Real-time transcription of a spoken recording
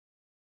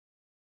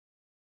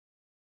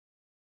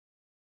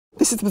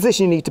This is the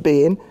position you need to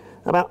be in,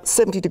 about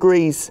 70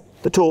 degrees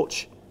the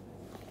torch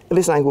at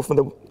this angle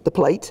from the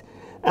plate,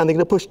 and they're going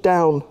to push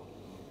down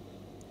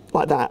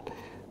like that,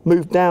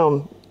 move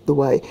down the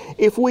way.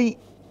 If we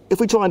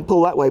try and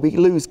pull that way, we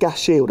lose gas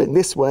shielding.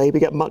 This way, we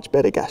get much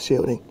better gas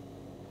shielding.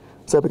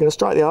 So we're going to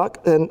strike the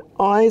arc, and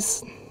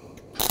eyes,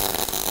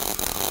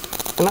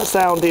 and that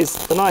sound is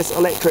the nice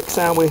electric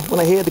sound. When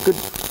I hear the good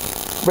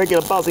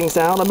regular buzzing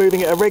sound, I'm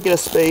moving at a regular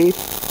speed.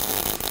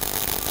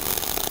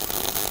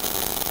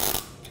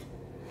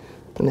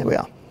 And there we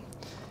are.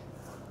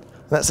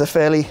 That's a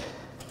fairly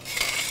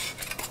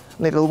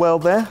neat little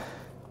weld there.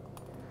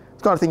 It's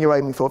the kind of thing you're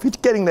aiming for. If you're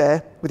getting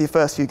there with your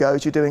first few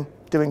goes, you're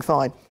doing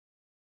fine.